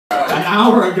an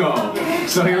hour ago.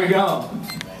 So here we go.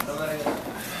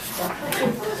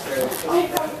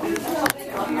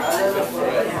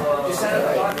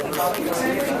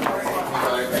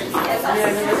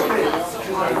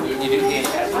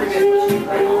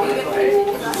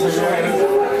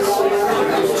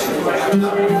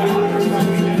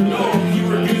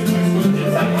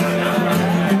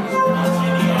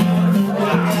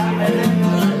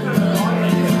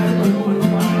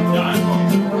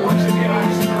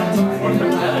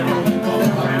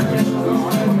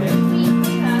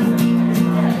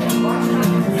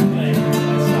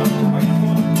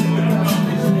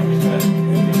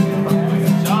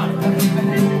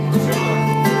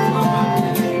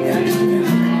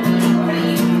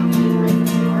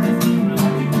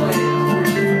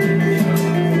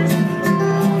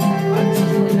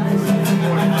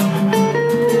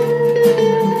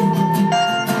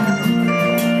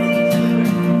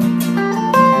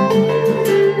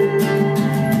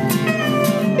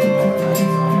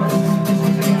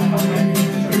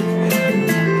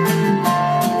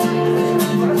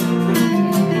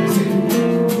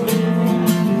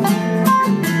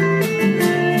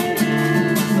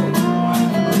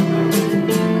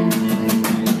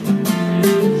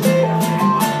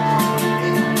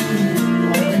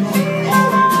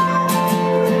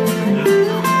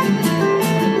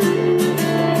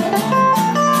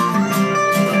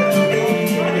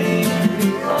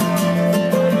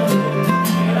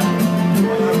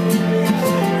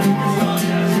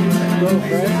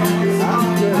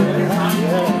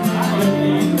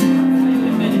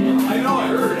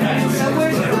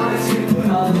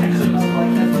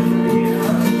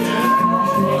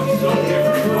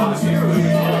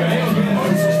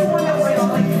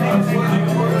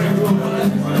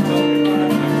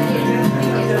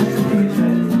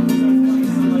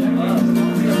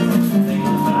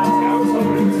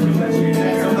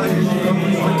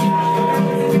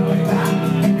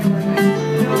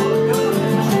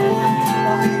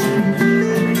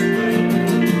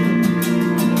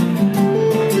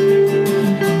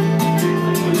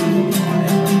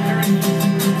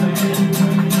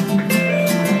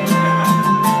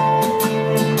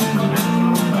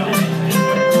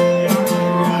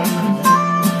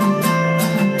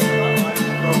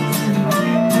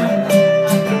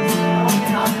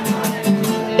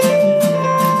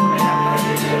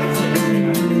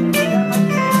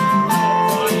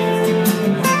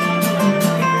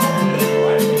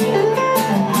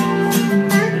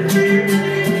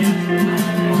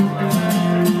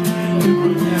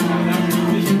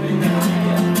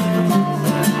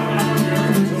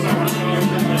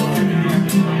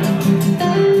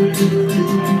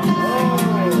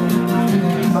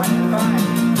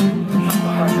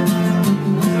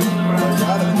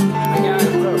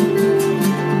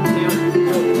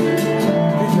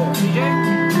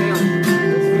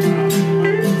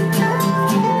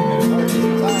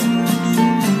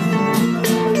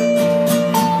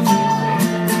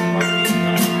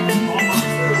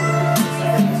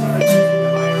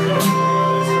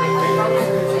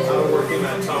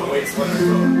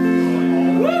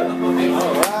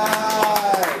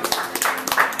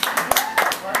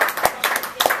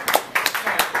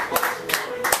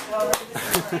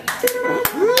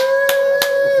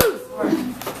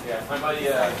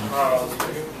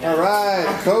 All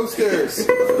right, coasters.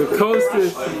 The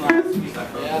coasters.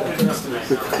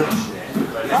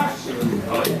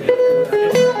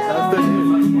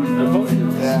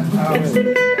 Yeah.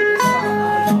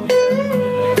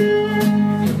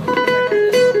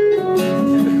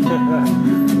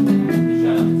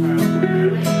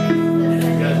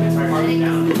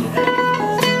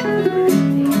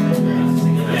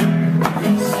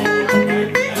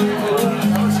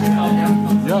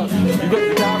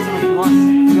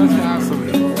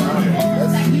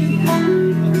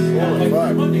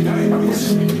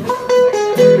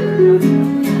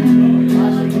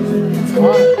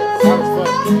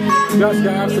 Just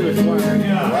got absolutely fun.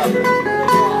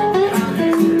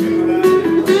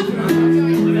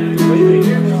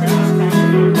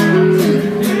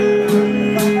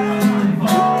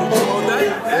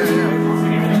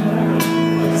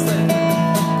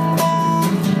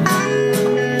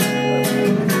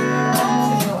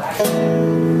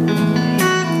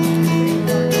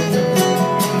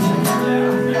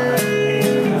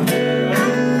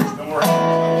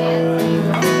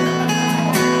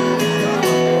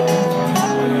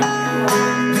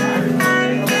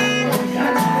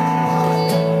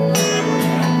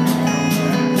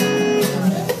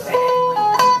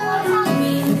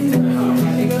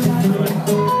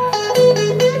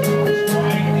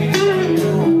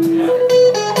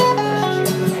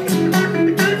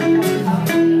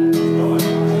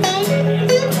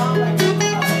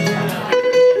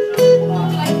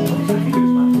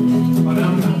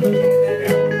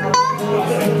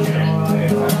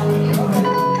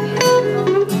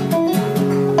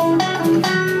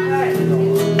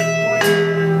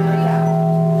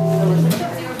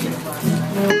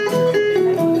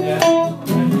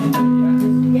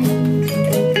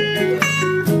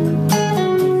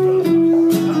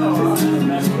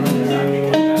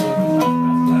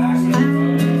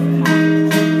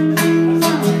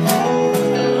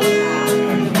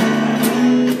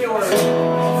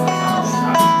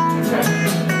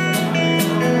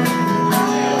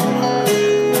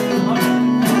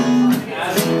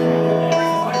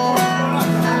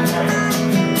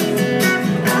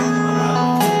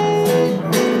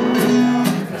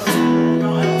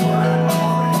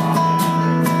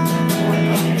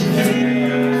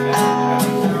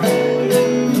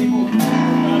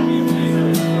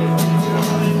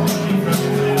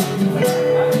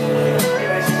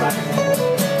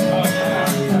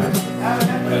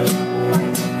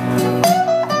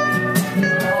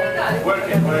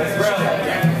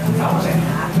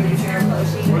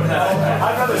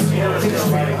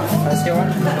 Let's do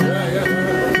one.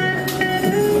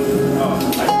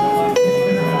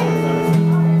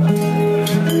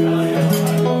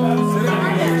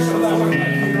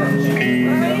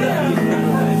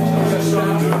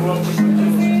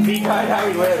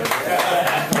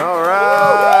 All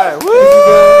right. Woo!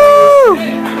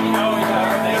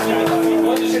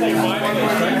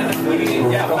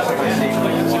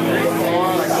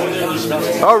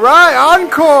 All right,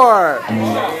 encore.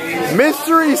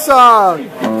 Mystery song.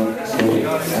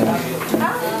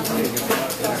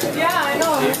 Yeah, I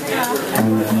know.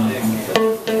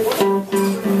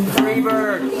 Free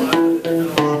bird. You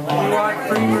want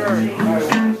free bird.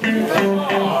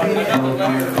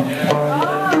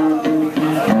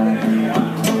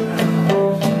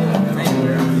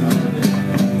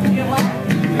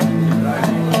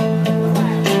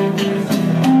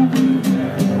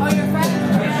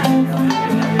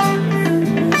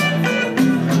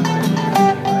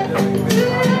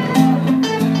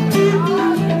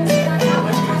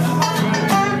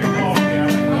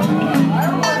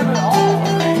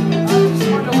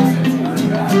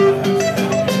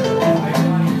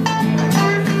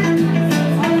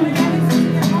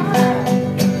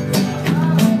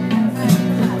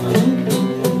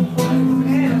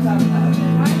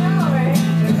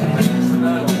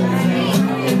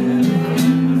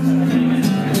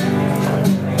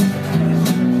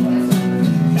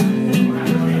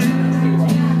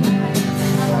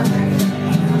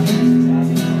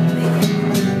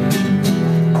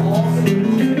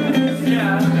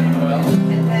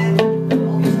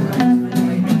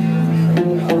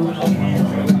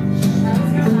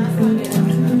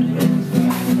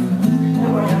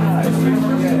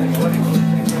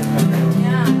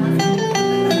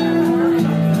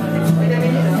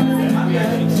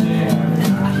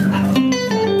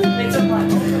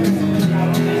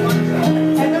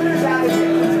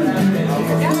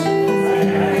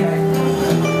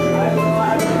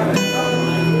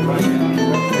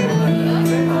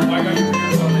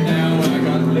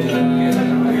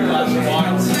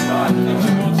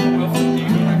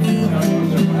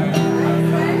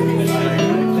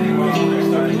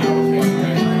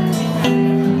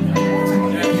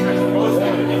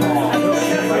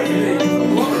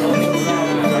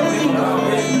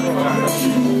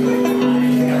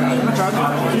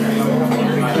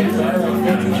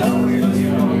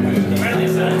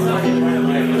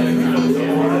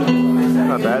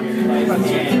 Not bad.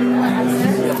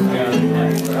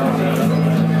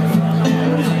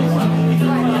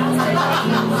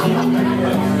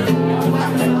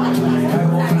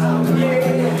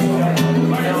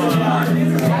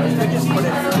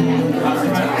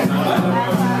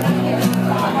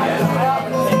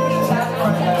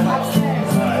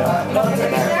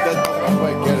 Doesn't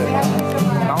quite get it.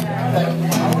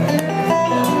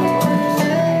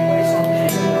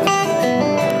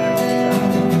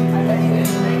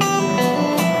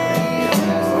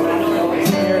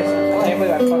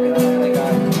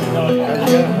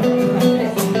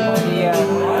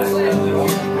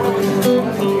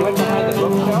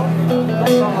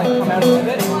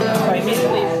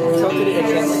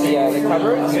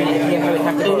 Cover, so you didn't really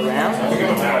have to go around.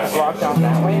 Blocked off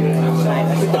that way.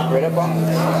 I took the Brita box.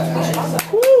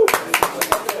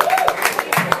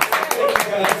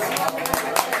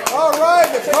 All right,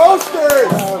 the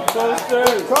coasters.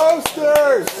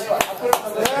 Coasters.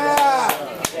 Yeah.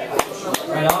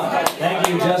 Right on. Thank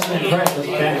you, Justin and Chris. This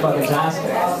was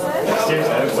fantastic.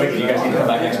 Seriously, I was waiting. You guys can come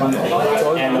back next Monday.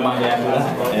 And the Monday after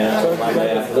that. And the Monday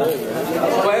after that.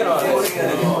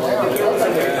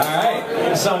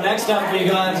 Alright. So next up we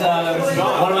got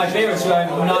one of my favorites who I've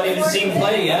not even seen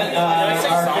play yet.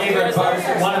 Our favorite part,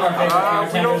 one of our favorite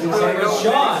contenders and singers,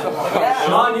 Sean.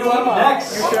 Sean, you up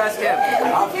next. You should ask him.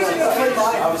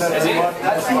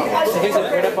 So here's a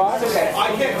Brita box. Put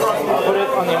it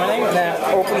on the awning and then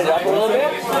open it up a little bit.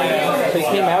 So he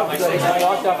came out, so he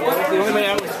locked up. The only way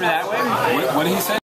out was through that way. What did he say?